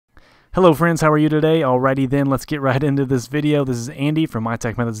Hello friends, how are you today? Alrighty then, let's get right into this video. This is Andy from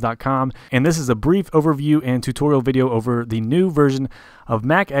mytechmethods.com, and this is a brief overview and tutorial video over the new version of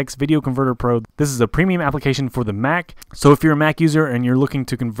Mac X Video Converter Pro. This is a premium application for the Mac, so if you're a Mac user and you're looking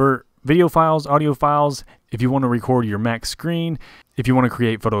to convert video files, audio files, if you want to record your Mac screen, if you want to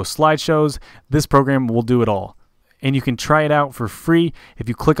create photo slideshows, this program will do it all. And you can try it out for free if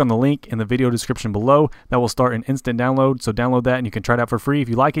you click on the link in the video description below. That will start an instant download, so download that and you can try it out for free. If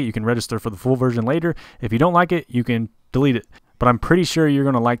you like it, you can register for the full version later. If you don't like it, you can delete it. But I'm pretty sure you're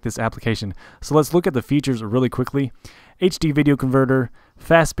going to like this application. So let's look at the features really quickly. HD video converter,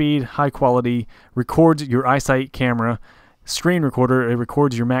 fast speed, high quality, records your iSight camera, screen recorder, it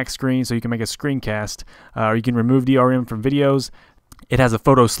records your Mac screen so you can make a screencast, or you can remove DRM from videos. It has a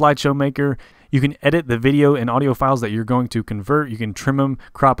photo slideshow maker. You can edit the video and audio files that you're going to convert. You can trim them,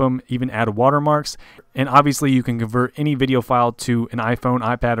 crop them, even add watermarks. And obviously you can convert any video file to an iPhone,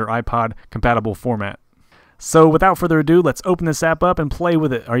 iPad, or iPod compatible format. So without further ado, let's open this app up and play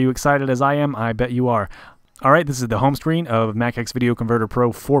with it. Are you excited as I am? I bet you are. Alright, this is the home screen of Mac X Video Converter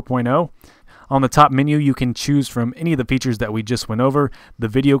Pro 4.0. On the top menu, you can choose from any of the features that we just went over: the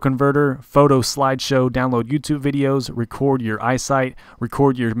video converter, photo slideshow, download YouTube videos, record your iSight,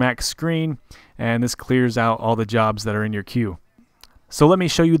 record your Mac screen, and this clears out all the jobs that are in your queue. So let me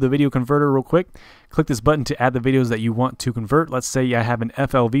show you the video converter real quick. Click this button to add the videos that you want to convert. Let's say I have an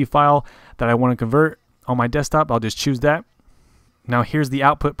FLV file that I want to convert on my desktop. I'll just choose that. Now here's the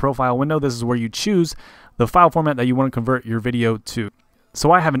output profile window. This is where you choose the file format that you want to convert your video to. So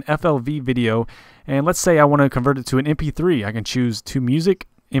I have an FLV video, and let's say I want to convert it to an MP3. I can choose to music,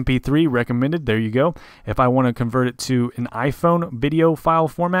 MP3 recommended, there you go. If I want to convert it to an iPhone video file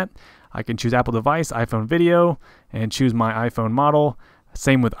format, I can choose Apple device, iPhone video, and choose my iPhone model.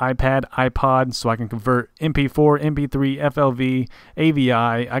 Same with iPad, iPod, so I can convert MP4, MP3, FLV,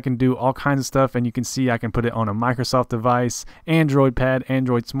 AVI. I can do all kinds of stuff, and you can see I can put it on a Microsoft device, Android pad,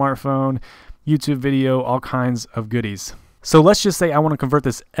 Android smartphone, YouTube video, all kinds of goodies. So let's just say I want to convert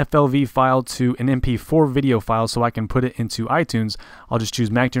this FLV file to an MP4 video file so I can put it into iTunes. I'll just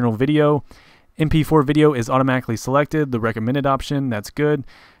choose Mac General Video. MP4 video is automatically selected, the recommended option, that's good.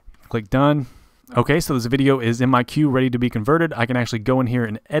 Click Done. Okay, so this video is in my queue ready to be converted. I can actually go in here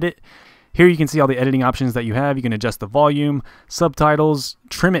and edit. Here you can see all the editing options that you have. You can adjust the volume, subtitles,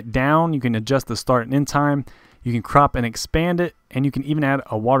 trim it down. You can adjust the start and end time. You can crop and expand it, and you can even add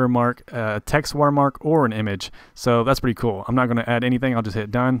a watermark, a text watermark, or an image. So that's pretty cool. I'm not going to add anything. I'll just hit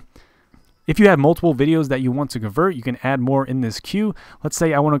done. If you have multiple videos that you want to convert, you can add more in this queue. Let's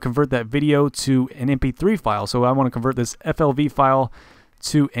say I want to convert that video to an MP3 file. So I want to convert this FLV file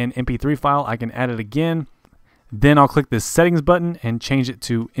to an MP3 file. I can add it again. Then I'll click this settings button and change it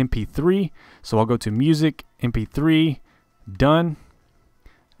to MP3. So I'll go to music, MP3, done,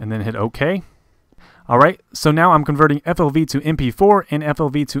 and then hit OK. Alright, so now I'm converting FLV to MP4 and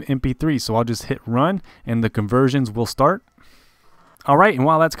FLV to MP3, so I'll just hit run and the conversions will start. Alright, and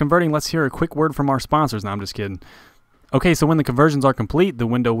while that's converting, let's hear a quick word from our sponsors. No, I'm just kidding. Okay, so when the conversions are complete, the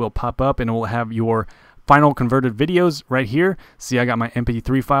window will pop up and it will have your final converted videos right here. See, I got my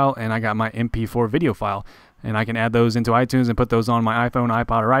MP3 file and I got my MP4 video file. And I can add those into iTunes and put those on my iPhone,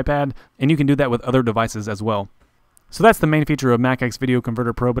 iPod, or iPad. And you can do that with other devices as well. So that's the main feature of Mac X Video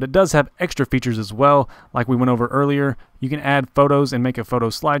Converter Pro, but it does have extra features as well, like we went over earlier. You can add photos and make a photo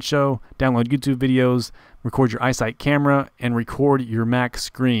slideshow, download YouTube videos, record your iSight camera, and record your Mac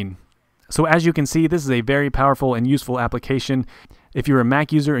screen. So as you can see, this is a very powerful and useful application. If you're a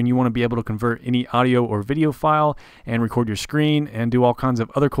Mac user and you want to be able to convert any audio or video file and record your screen and do all kinds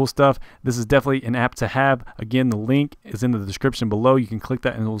of other cool stuff, this is definitely an app to have. Again, the link is in the description below. You can click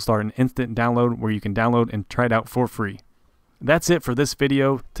that and it will start an instant download where you can download and try it out for free. That's it for this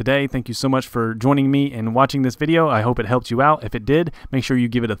video today. Thank you so much for joining me and watching this video. I hope it helped you out. If it did, make sure you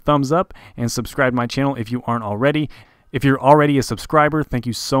give it a thumbs up and subscribe to my channel if you aren't already. If you're already a subscriber, thank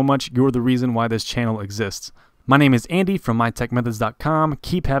you so much. You're the reason why this channel exists. My name is Andy from mytechmethods.com.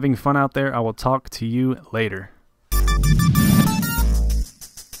 Keep having fun out there. I will talk to you later.